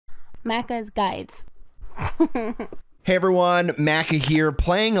Macca's Guides. Hey everyone, Macca here,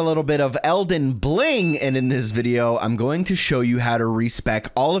 playing a little bit of Elden Bling, and in this video I'm going to show you how to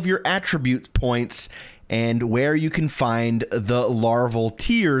respec all of your attribute points and where you can find the Larval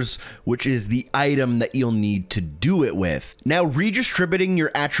Tears, which is the item that you'll need to do it with. Now, redistributing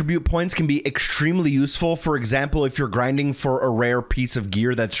your attribute points can be extremely useful. For example, if you're grinding for a rare piece of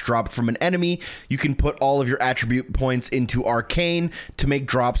gear that's dropped from an enemy, you can put all of your attribute points into Arcane to make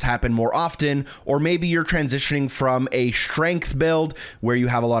drops happen more often, or maybe you're transitioning from a strength build where you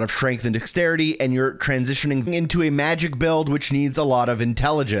have a lot of strength and dexterity, and you're transitioning into a magic build which needs a lot of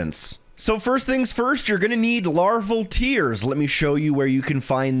intelligence. So first things first, you're going to need Larval Tears. Let me show you where you can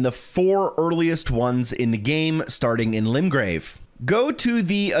find the 4 earliest ones in the game, starting in Limgrave. Go to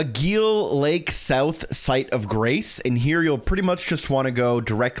the Aguil Lake South Site of Grace, and here you'll pretty much just want to go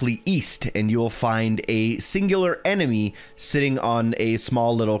directly east, and you'll find a singular enemy sitting on a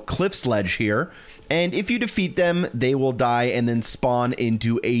small little cliffs ledge here. And if you defeat them, they will die and then spawn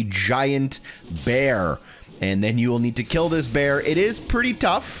into a giant bear. And then you will need to kill this bear. It is pretty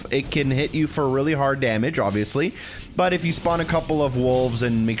tough. It can hit you for really hard damage, obviously. But if you spawn a couple of wolves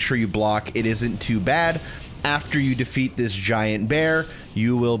and make sure you block, it isn't too bad. After you defeat this giant bear,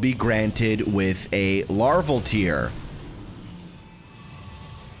 you will be granted with a Larval Tear.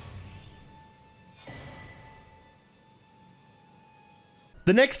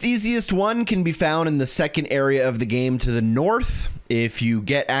 The next easiest one can be found in the second area of the game to the north. If you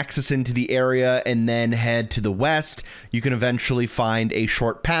get access into the area and then head to the west, you can eventually find a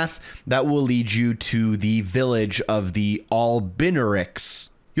short path that will lead you to the village of the Albinerics.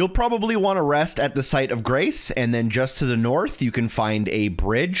 You'll probably want to rest at the site of Grace, and then just to the north, you can find a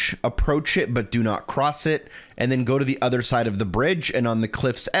bridge. Approach it, but do not cross it, and then go to the other side of the bridge, and on the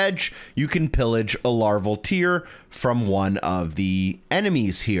cliff's edge, you can pillage a Larval Tear from one of the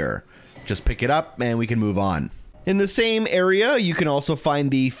enemies here. Just pick it up, and we can move on. In the same area, you can also find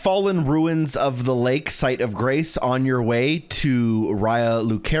the Fallen Ruins of the Lake Site of Grace on your way to Raya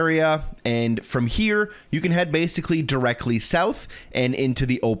Lucaria, and from here, you can head basically directly south and into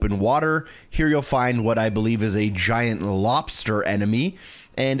the open water. Here you'll find what I believe is a giant lobster enemy,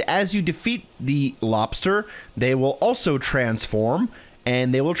 and as you defeat the lobster, they will also transform,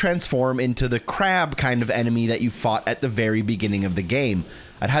 and they will transform into the crab kind of enemy that you fought at the very beginning of the game.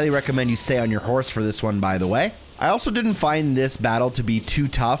 I'd highly recommend you stay on your horse for this one, by the way. I also didn't find this battle to be too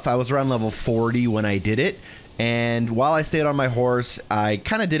tough. I was around level 40 when I did it, and while I stayed on my horse, I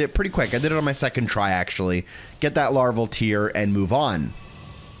kind of did it pretty quick. I did it on my second try, actually. Get that Larval Tear and move on.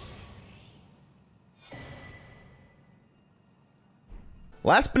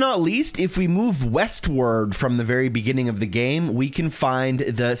 Last but not least, if we move westward from the very beginning of the game, we can find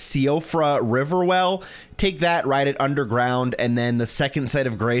the Siofra Riverwell. Take that, ride it underground, and then the second site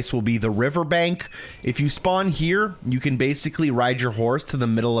of Grace will be the riverbank. If you spawn here, you can basically ride your horse to the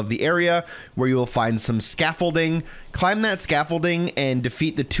middle of the area where you will find some scaffolding. Climb that scaffolding and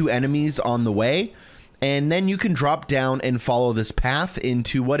defeat the 2 enemies on the way. And then you can drop down and follow this path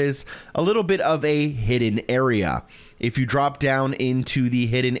into what is a little bit of a hidden area. If you drop down into the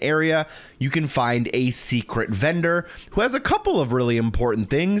hidden area, you can find a secret vendor who has a couple of really important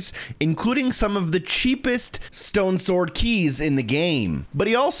things, including some of the cheapest stone sword keys in the game. But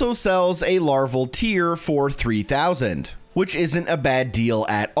he also sells a Larval Tear for 3,000, which isn't a bad deal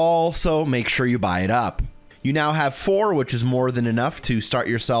at all, so make sure you buy it up. You now have 4, which is more than enough to start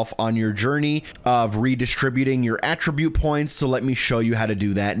yourself on your journey of redistributing your attribute points. So let me show you how to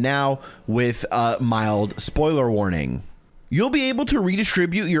do that now with a mild spoiler warning. You'll be able to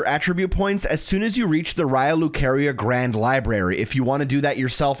redistribute your attribute points as soon as you reach the Raya Lucaria Grand Library. If you want to do that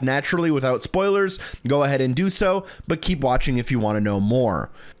yourself naturally without spoilers, go ahead and do so, but keep watching if you want to know more.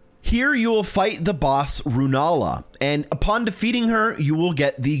 Here you will fight the boss Rennala, and upon defeating her, you will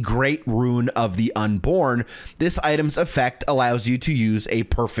get the Great Rune of the Unborn. This item's effect allows you to use a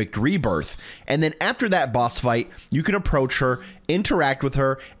perfect rebirth, and then after that boss fight, you can approach her, interact with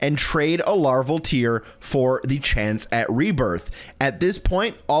her, and trade a Larval Tear for the chance at rebirth. At this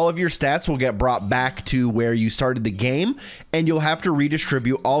point, all of your stats will get brought back to where you started the game, and you'll have to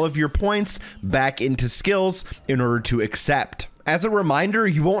redistribute all of your points back into skills in order to accept. As a reminder,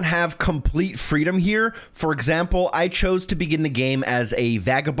 you won't have complete freedom here. For example, I chose to begin the game as a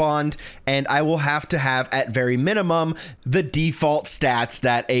vagabond, and I will have to have, at very minimum, the default stats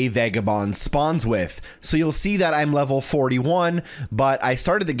that a vagabond spawns with. So you'll see that I'm level 41, but I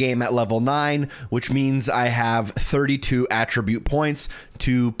started the game at level 9, which means I have 32 attribute points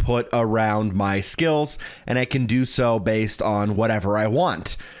to put around my skills, and I can do so based on whatever I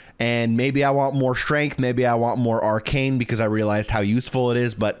want. and maybe I want more strength, maybe I want more arcane because I realized how useful it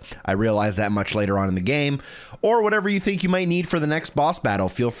is, but I realized that much later on in the game, or whatever you think you might need for the next boss battle.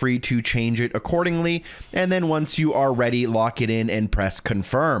 Feel free to change it accordingly, and then once you are ready, lock it in and press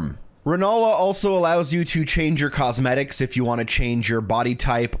confirm. Rennala also allows you to change your cosmetics if you want to change your body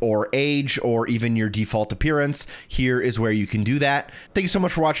type or age or even your default appearance. Here is where you can do that. Thank you so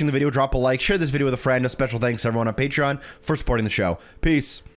much for watching the video. Drop a like, share this video with a friend. A special thanks to everyone on Patreon for supporting the show. Peace.